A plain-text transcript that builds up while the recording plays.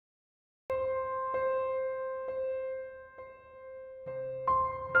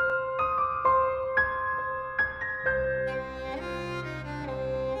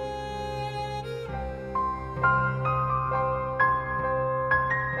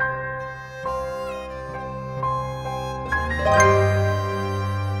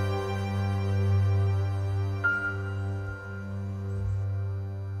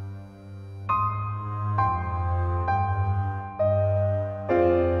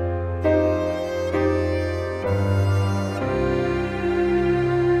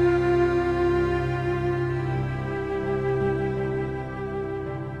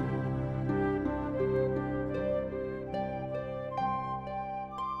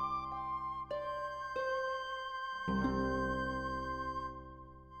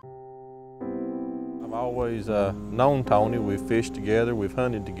I've always known Tony. We've fished together, we've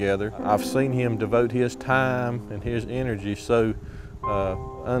hunted together. I've seen him devote his time and his energy so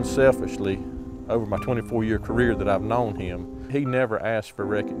unselfishly over my 24-year career that I've known him. He never asked for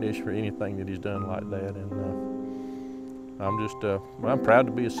recognition for anything that he's done like that, and I'm proud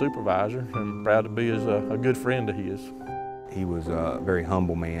to be a supervisor. I'm proud to be a good friend of his. He was a very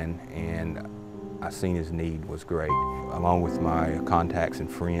humble man, and I seen his need was great. Along with my contacts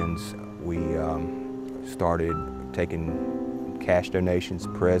and friends, we started taking cash donations,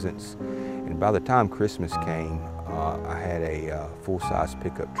 presents, and by the time Christmas came, I had a full-size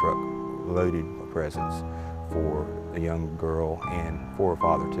pickup truck loaded with presents for a young girl and for her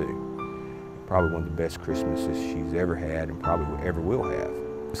father too. Probably one of the best Christmases she's ever had and probably ever will have.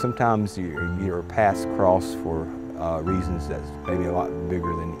 Sometimes your paths cross for reasons that's maybe a lot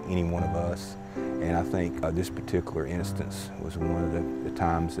bigger than any one of us. And I think this particular instance was one of the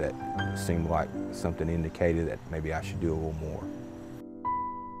times that seemed like something indicated that maybe I should do a little more.